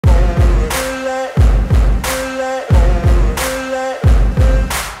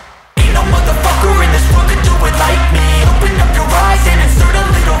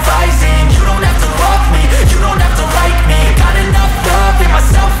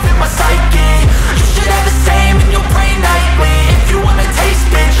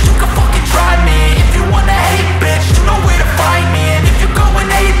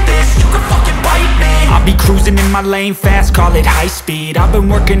my lane fast, call it high speed. I've been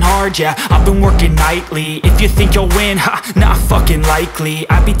working hard, yeah, I've been working nightly. If you think you'll win, ha, not fucking likely.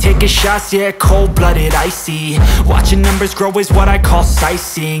 I be taking shots, yeah, cold-blooded, icy. Watching numbers grow is what I call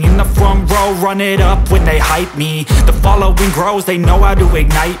sightseeing. In the front row, run it up when they hype me. The following grows, they know how to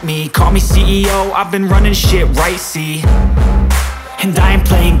ignite me. Call me CEO, I've been running shit right, see. And I ain't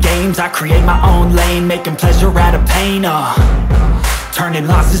playing games, I create my own lane, making pleasure out of pain, turning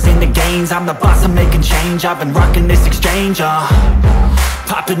losses into gains. I'm the boss, I'm making change. I've been rocking this exchange,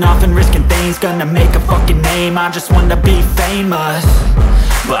 popping off and risking things. Gonna make a fucking name, I just wanna be famous.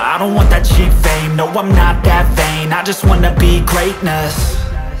 But I don't want that cheap fame, no I'm not that vain. I just wanna be greatness.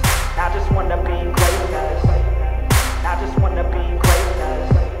 I just wanna be greatness. I just wanna be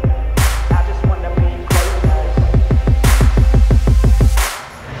greatness. I just wanna be greatness.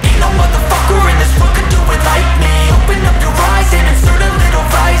 Ain't no motherfucker in this world could do it like me. Open up your eyes and insert a little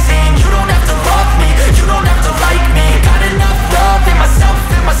rising. You don't have to love me, you don't have to like me. Got enough love in myself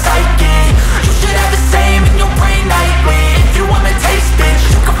and my psyche. You should have the same in your brain nightly. If you wanna taste, bitch,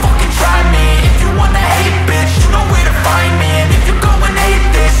 you can fucking try me. If you wanna hate, bitch, you know where to find me. And if you go and hate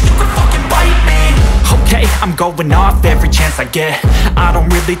this, you can fucking bite me. Okay, I'm going off every chance I get. I don't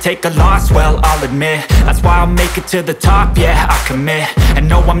really take a loss, well, I'll admit. That's why I'll make it to the top, yeah, I commit. And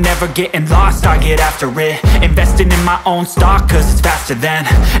no, I'm never getting lost, I get after it. Investing in my own stock, cause it's faster than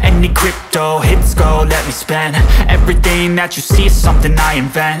any crypto hits go, let me spend. Everything that you see is something I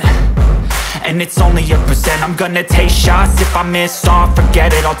invent. And it's only a percent. I'm gonna take shots. If I miss all,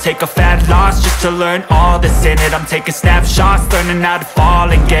 forget it. I'll take a fat loss just to learn all that's in it. I'm taking snapshots, learning how to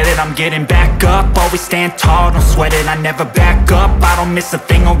fall and get it. I'm getting back up, always stand tall, don't sweat it. I never back up, I don't miss a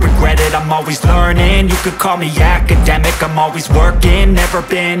thing or regret it. I'm always learning, you could call me academic. I'm always working, never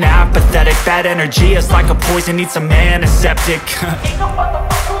been apathetic. Bad energy is like a poison, need some antiseptic.